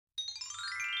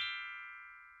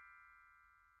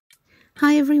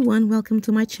Hi everyone, welcome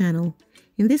to my channel.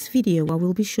 In this video I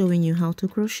will be showing you how to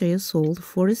crochet a sole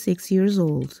 4 to 6 years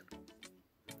old.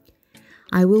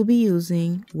 I will be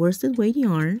using worsted weight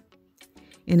yarn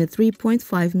and a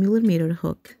 3.5mm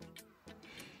hook.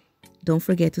 Don't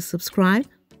forget to subscribe,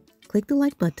 click the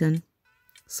like button.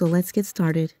 So let's get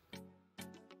started.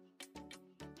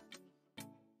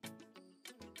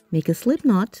 Make a slip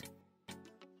knot.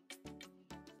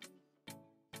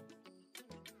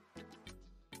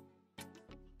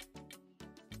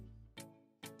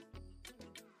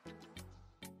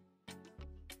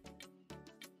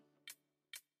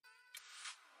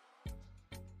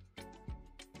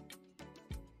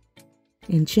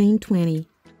 And chain 20.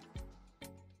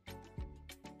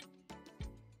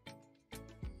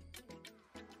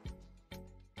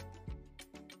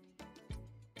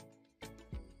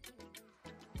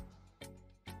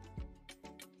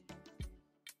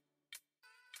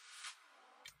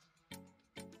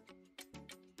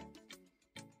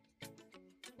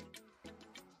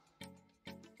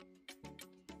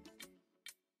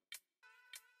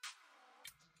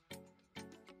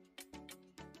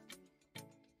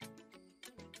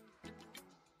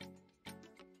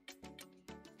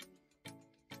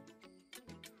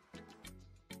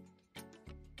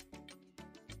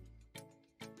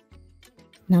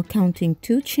 Now counting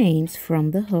 2 chains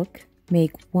from the hook,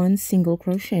 make 1 single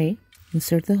crochet,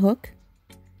 insert the hook,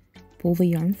 pull the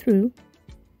yarn through,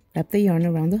 wrap the yarn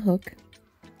around the hook,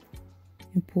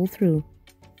 and pull through.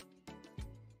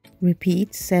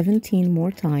 Repeat 17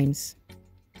 more times.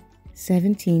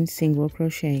 17 single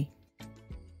crochet.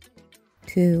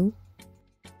 2,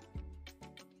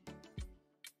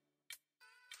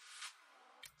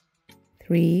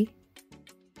 3,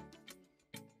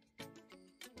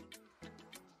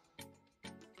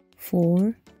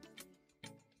 4,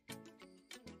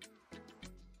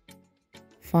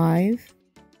 5,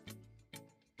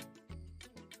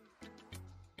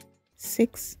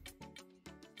 6,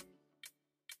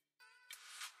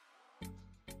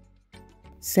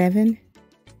 7,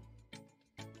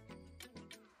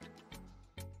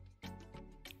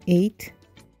 8,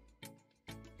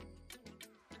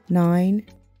 9,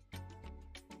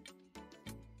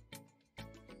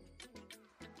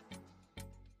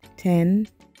 10,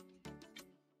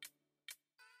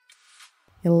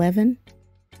 11,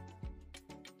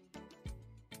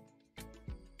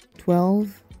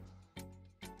 12,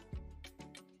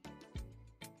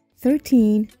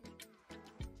 13,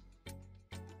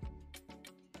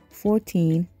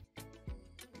 14,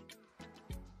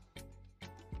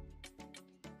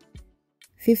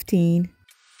 15,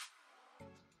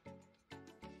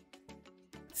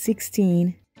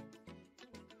 16,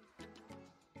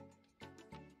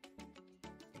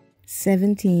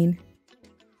 17,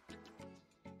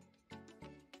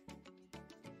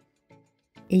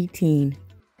 18.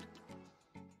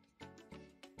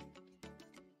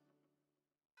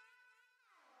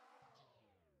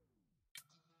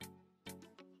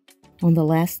 On the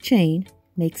last chain,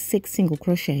 make 6 single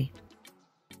crochet.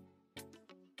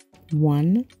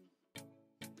 1,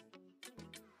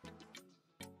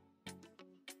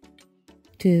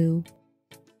 2,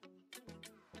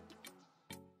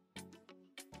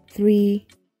 3,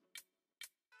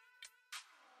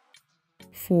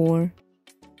 4,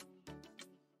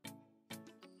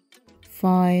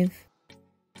 5,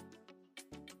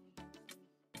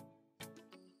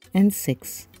 and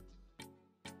 6.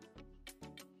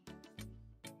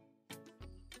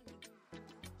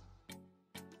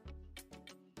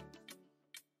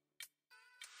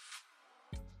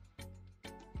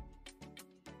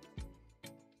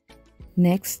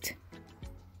 Next,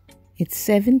 it's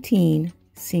 17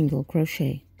 single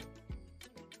crochet.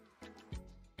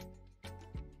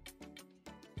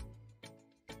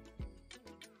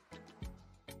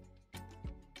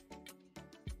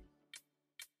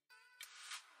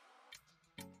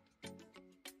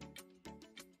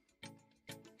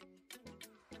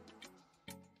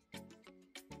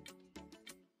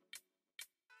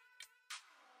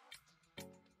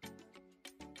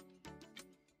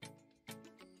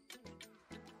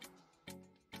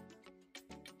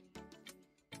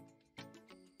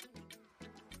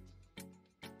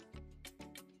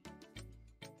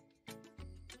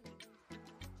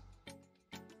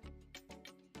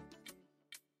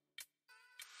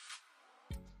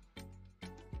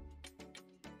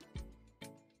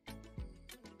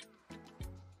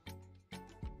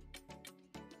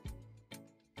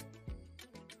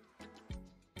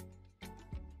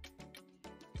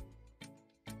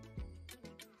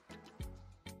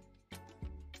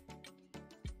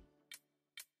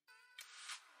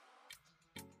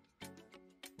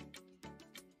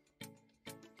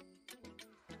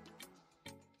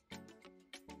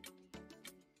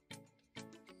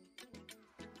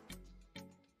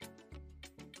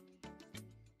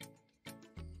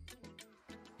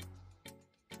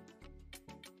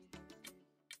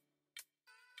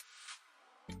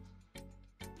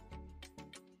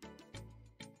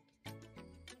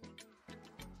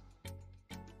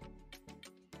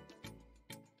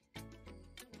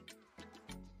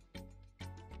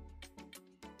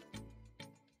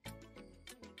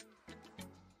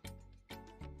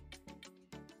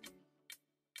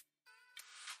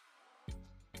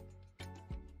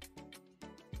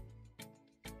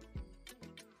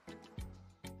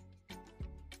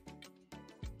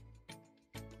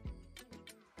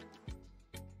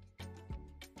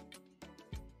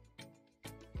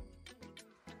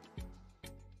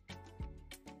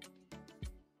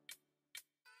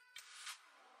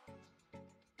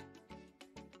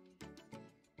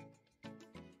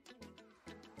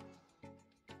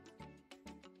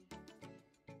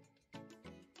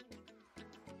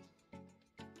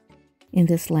 In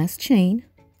this last chain,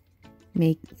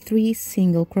 make 3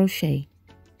 single crochet.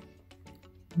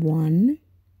 1,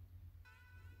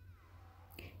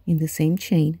 in the same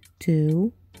chain,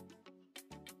 2,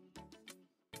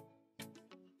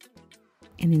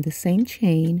 and in the same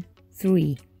chain,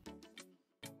 3.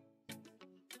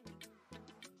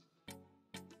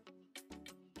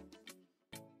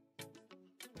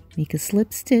 Make a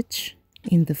slip stitch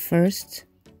in the first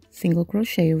single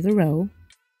crochet of the row.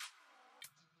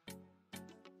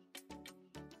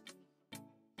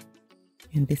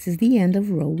 And this is the end of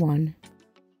row 1.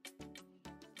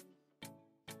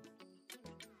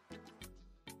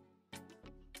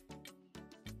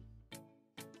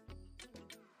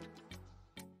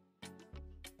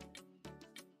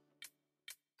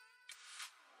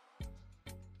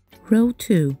 Row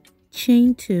 2,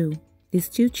 chain 2. These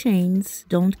 2 chains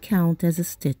don't count as a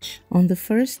stitch. On the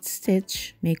first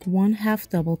stitch, make 1 half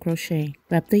double crochet.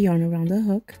 Wrap the yarn around the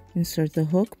hook, insert the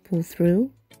hook, pull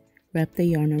through, wrap the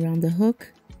yarn around the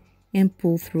hook, and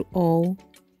pull through all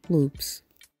loops.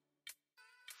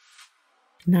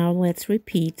 Now let's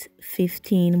repeat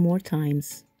 15 more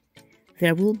times.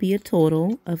 There will be a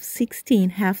total of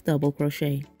 16 half double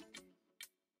crochet.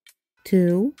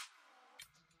 2,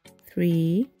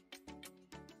 3,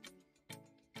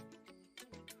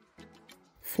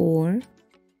 4,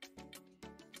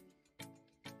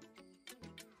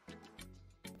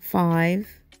 5,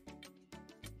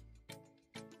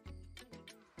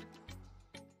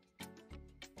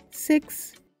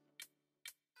 6,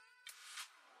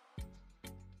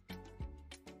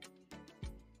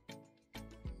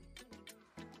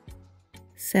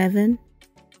 7,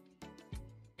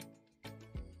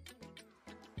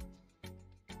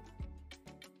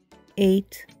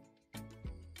 8,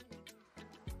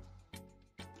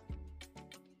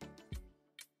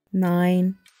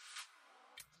 9,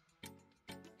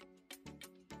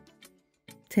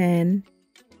 10,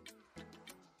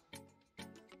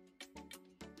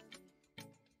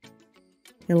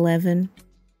 11,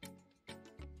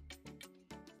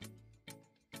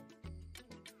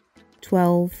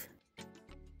 12,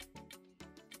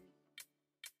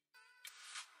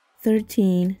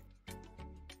 13,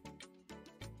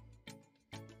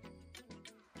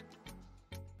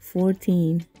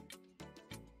 14,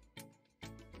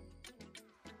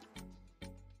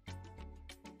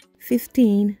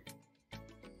 15,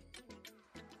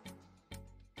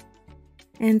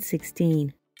 and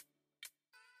 16.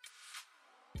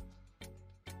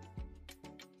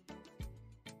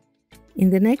 In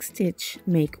the next stitch,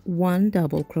 make 1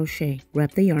 double crochet.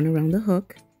 Wrap the yarn around the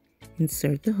hook,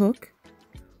 insert the hook,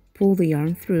 pull the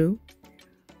yarn through,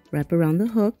 wrap around the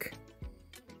hook,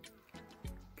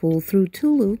 pull through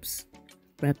 2 loops,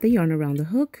 wrap the yarn around the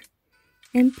hook,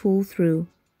 and pull through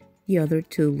the other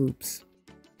 2 loops.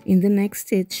 In the next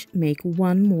stitch, make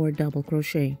 1 more double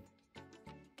crochet.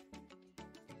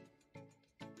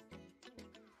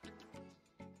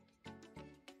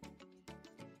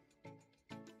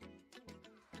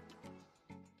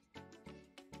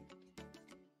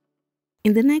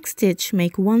 In the next stitch,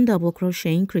 make 1 double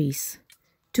crochet increase,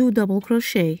 2 double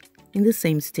crochet in the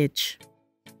same stitch,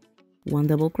 1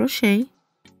 double crochet,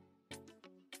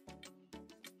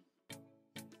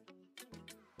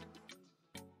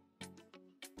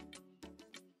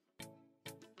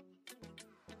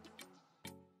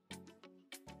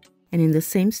 and in the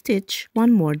same stitch,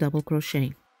 1 more double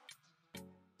crochet.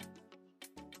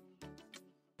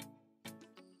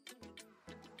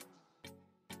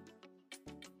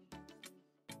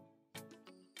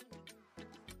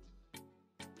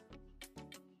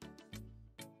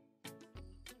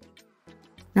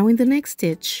 Now in the next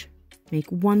stitch, make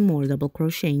 1 more double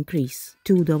crochet increase,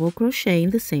 2 double crochet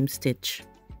in the same stitch,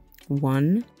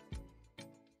 1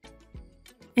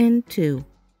 and 2.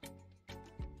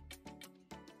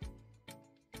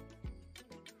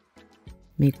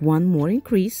 Make 1 more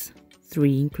increase,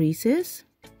 3 increases,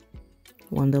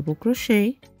 1 double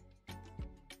crochet,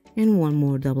 and 1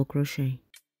 more double crochet.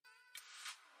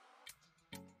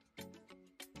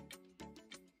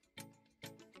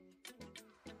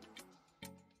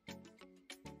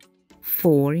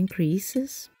 4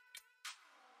 increases,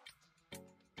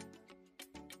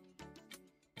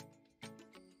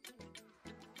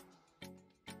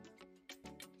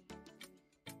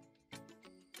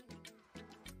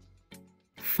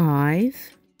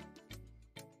 5,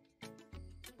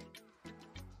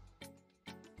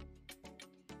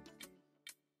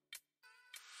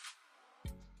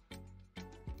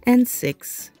 and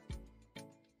 6.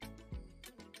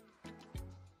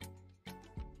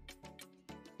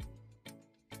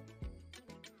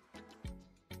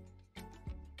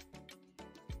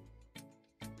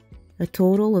 a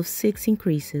total of 6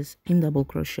 increases in double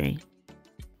crochet.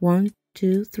 1,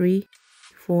 2, 3,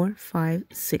 4, 5,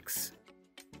 6.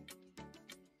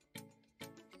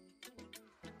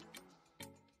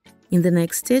 In the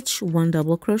next stitch, 1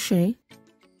 double crochet.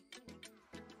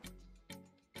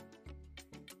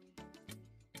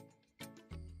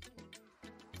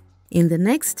 In the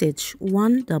next stitch,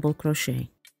 1 double crochet.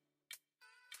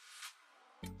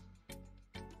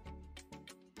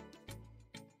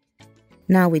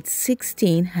 Now it's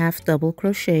 16 half double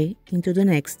crochet into the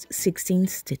next 16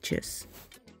 stitches.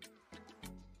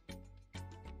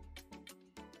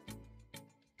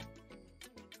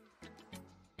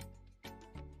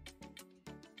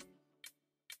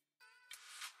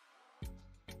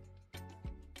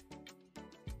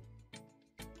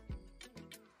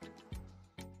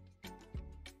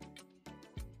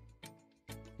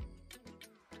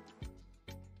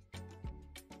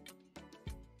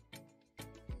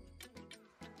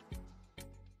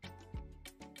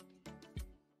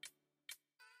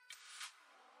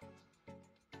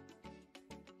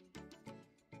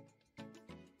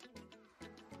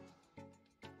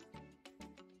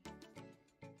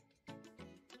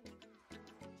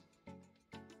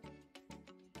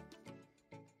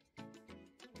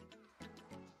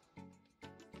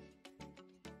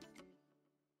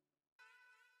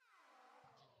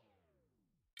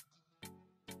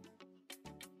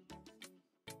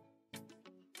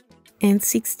 And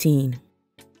 16.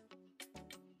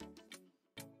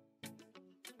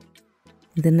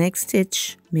 In the next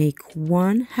stitch, make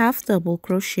 1 half double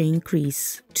crochet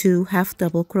increase, 2 half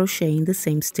double crochet in the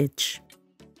same stitch.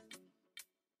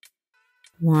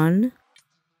 1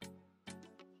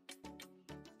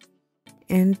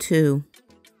 and 2.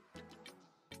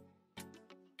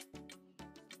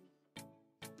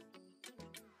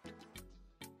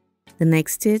 The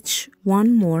next stitch,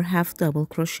 1 more half double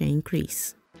crochet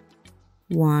increase.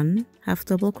 1 half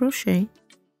double crochet,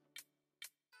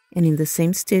 and in the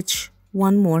same stitch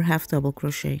 1 more half double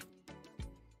crochet.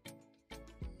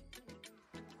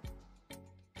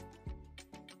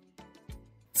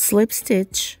 Slip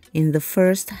stitch in the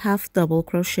first half double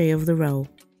crochet of the row.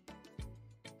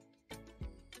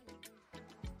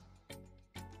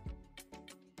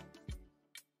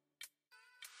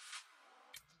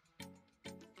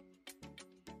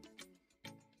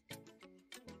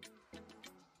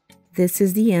 This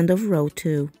is the end of row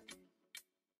 2.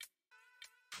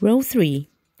 Row 3,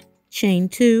 chain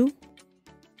 2.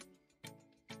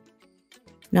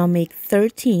 Now make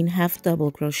 13 half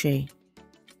double crochet.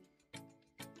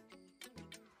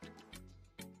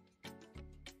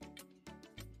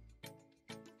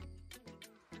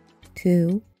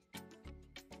 Two,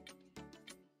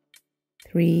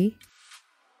 3,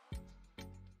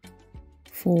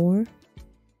 4,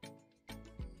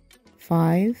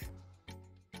 5,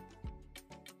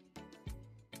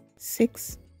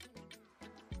 6,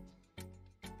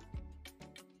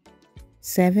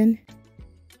 7,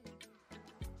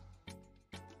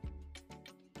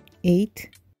 8,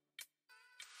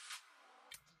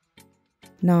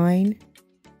 9,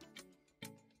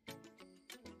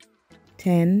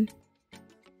 10,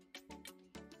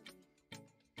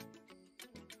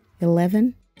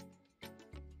 11,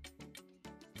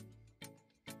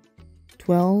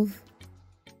 12,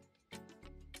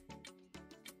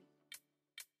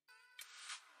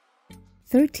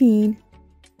 13,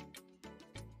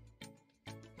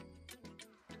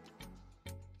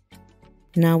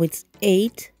 now it's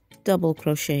 8 double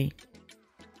crochet.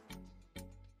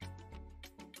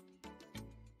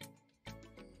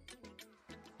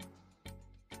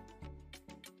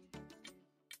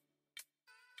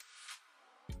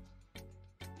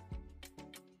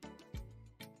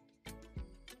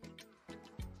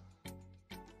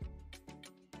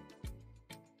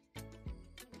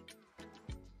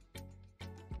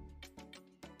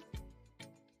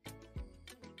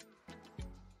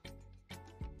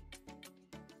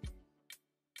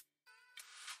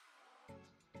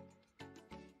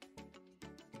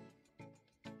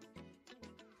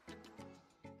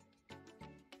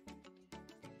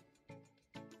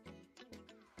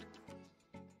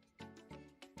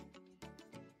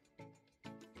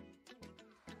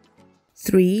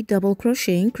 Three double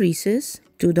crochet increases,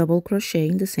 2 double crochet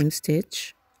in the same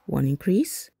stitch, 1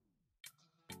 increase,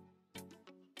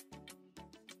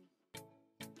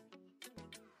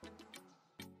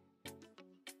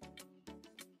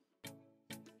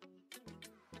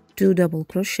 two double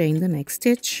crochet in the next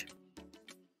stitch,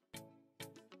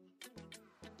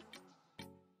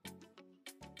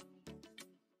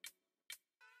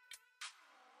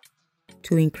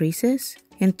 two increases,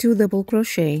 and 2 double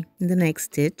crochet in the next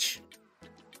stitch,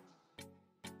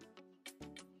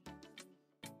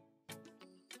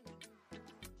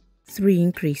 3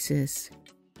 increases.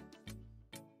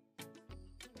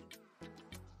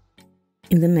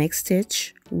 In the next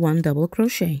stitch, 1 double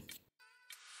crochet.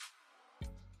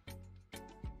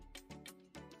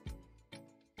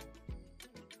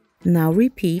 Now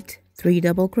repeat 3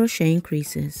 double crochet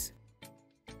increases.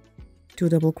 2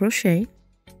 double crochet,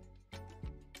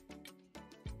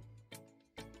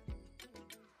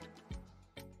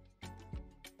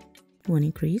 one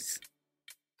increase,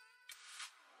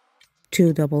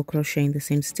 2 double crochet in the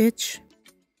same stitch,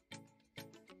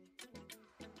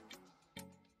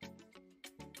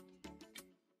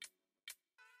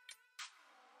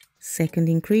 second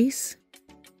increase,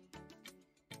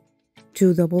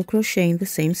 2 double crochet in the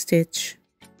same stitch,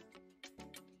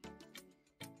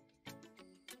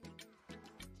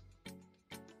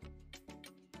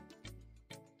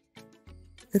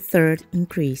 the third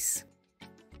increase.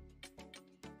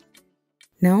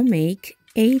 Now make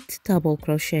 8 double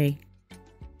crochet.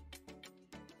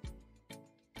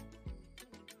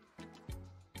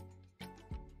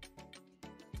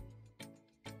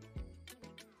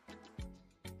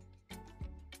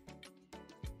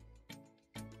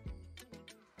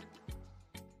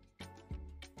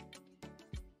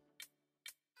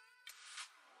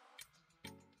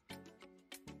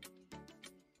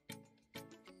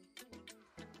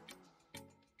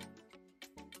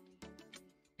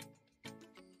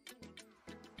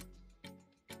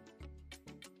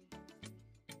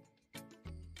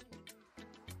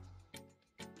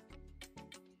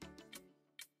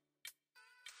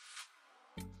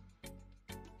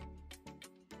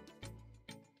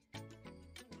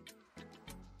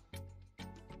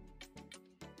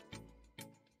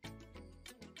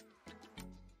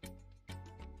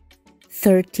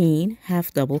 Thirteen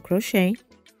half double crochet,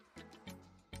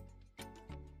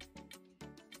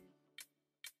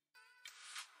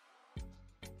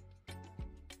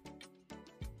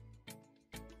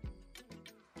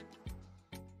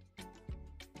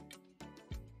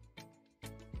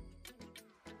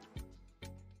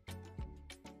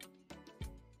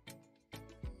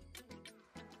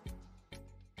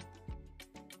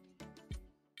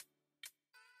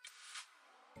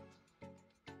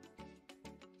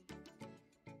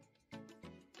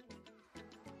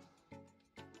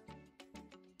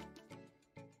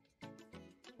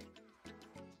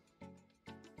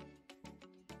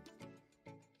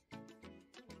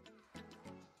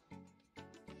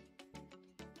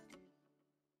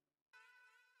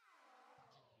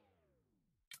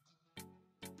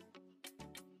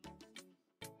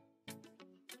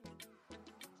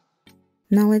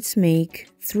 now let's make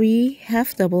 3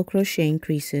 half double crochet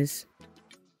increases.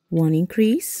 1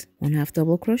 increase, 1 half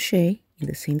double crochet, in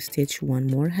the same stitch 1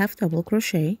 more half double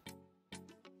crochet.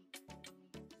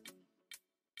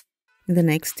 In the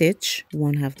next stitch,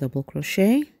 1 half double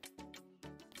crochet.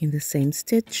 In the same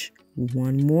stitch,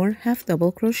 1 more half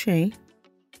double crochet.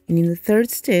 And in the third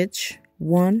stitch,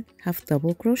 1 half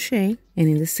double crochet. And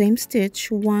in the same stitch,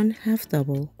 1 half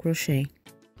double crochet.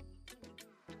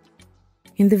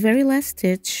 In the very last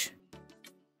stitch,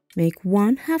 make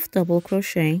 1 half double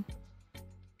crochet,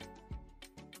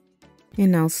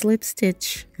 and now slip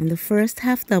stitch on the first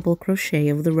half double crochet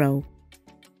of the row.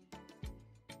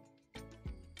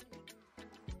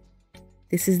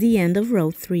 This is the end of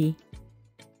row 3.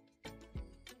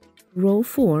 Row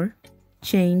 4,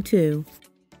 chain 2.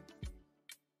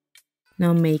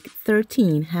 Now make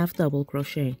 13 half double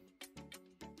crochet.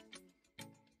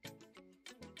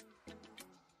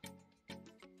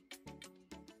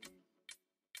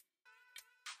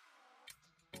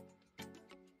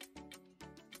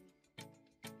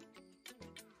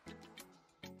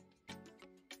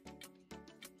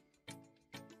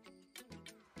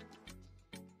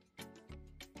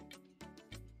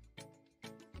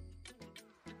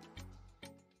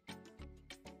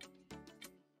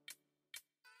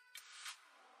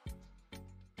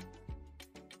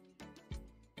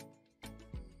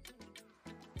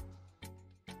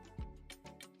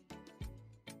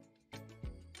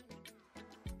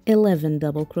 Eleven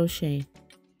double crochet.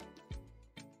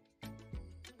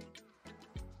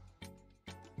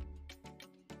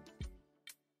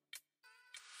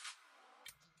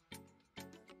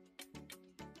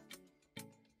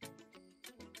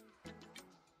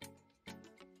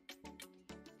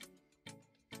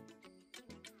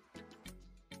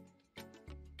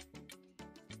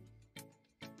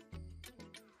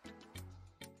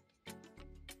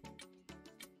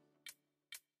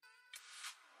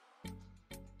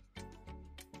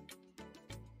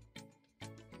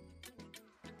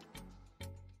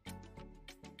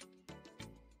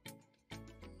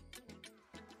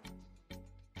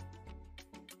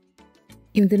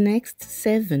 In the next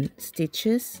 7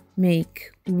 stitches,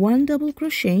 make 1 double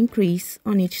crochet increase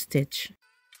on each stitch.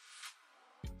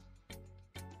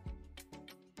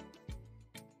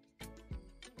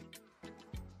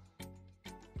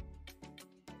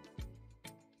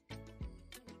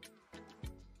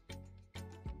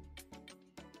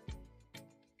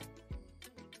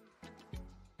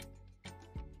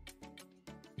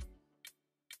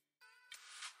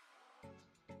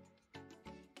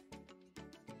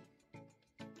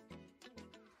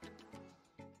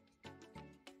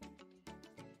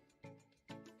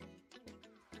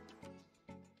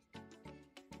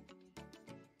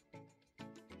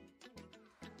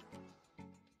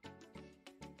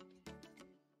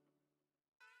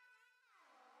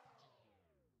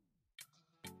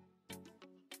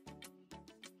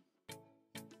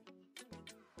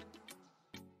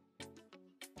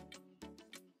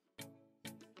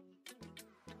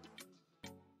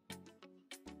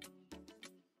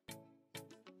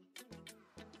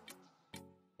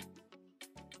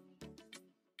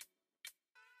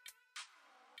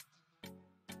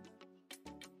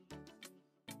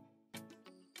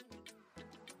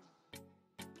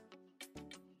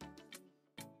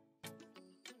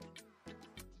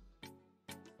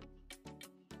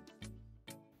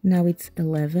 Now it's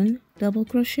 11 double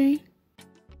crochet.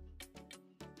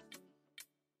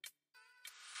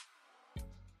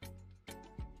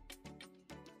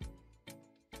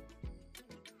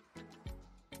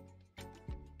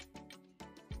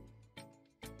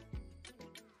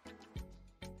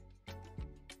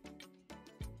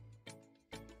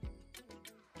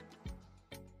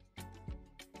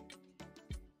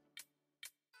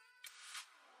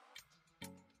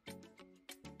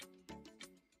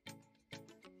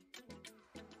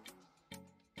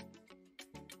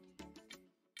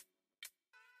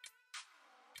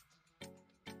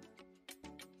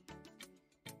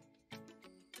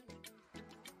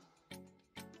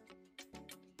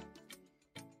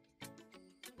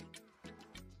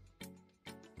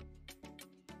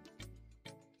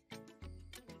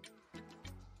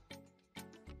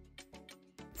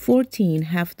 Fourteen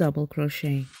half double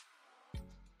crochet.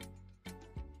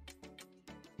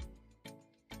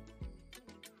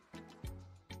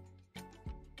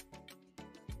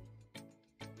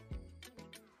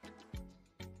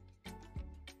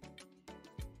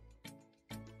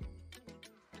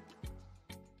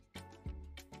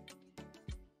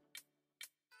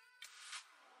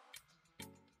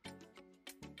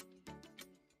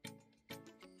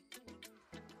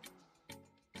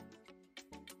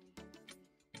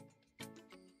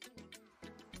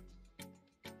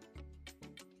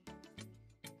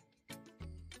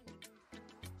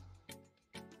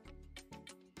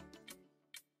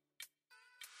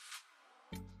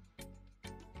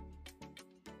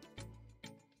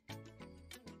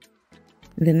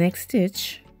 The next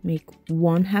stitch, make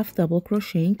 1 half double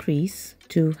crochet increase,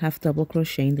 2 half double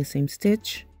crochet in the same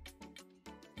stitch.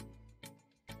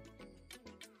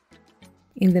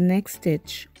 In the next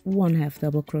stitch, 1 half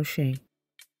double crochet,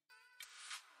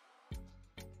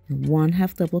 1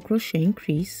 half double crochet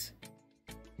increase,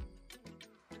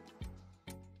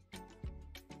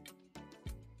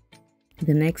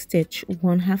 the next stitch,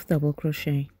 1 half double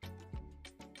crochet.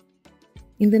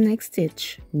 In the next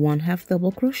stitch, 1 half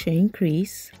double crochet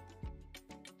increase,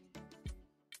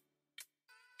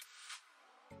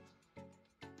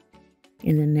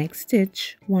 in the next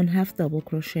stitch, 1 half double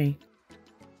crochet.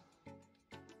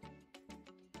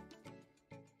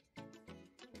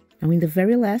 Now in the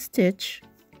very last stitch,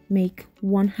 make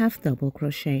 1 half double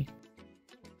crochet.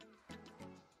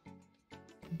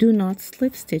 Do not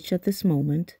slip stitch at this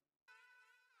moment.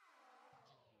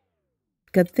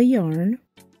 Cut the yarn.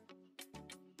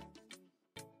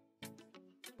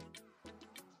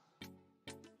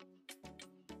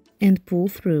 And pull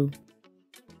through.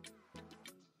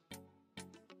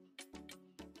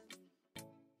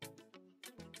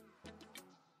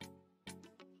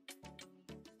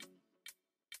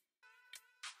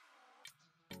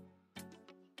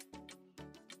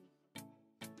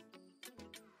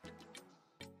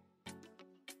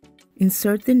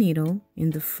 Insert the needle in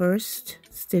the first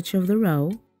stitch of the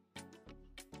row.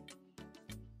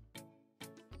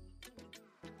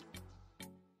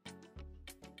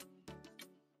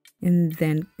 And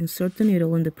then insert the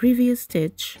needle in the previous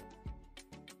stitch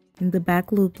in the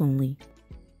back loop only.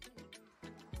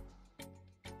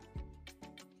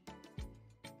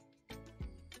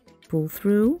 Pull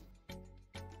through.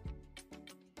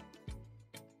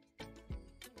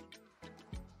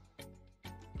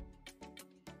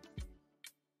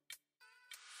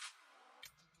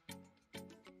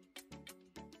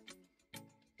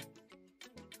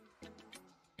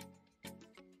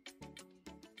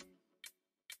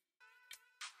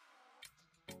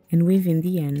 and weave in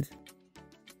the end.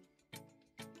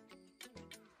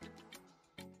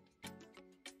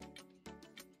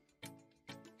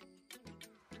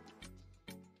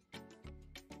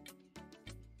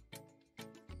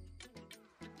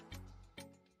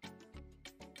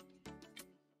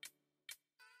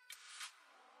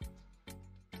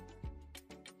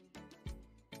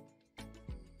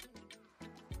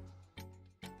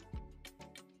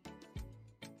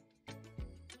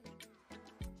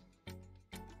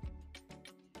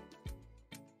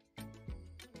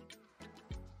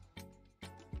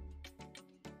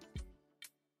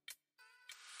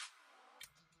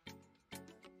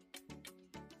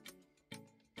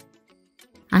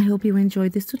 I hope you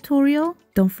enjoyed this tutorial.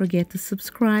 Don't forget to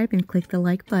subscribe and click the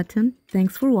like button.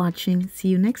 Thanks for watching. See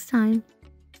you next time.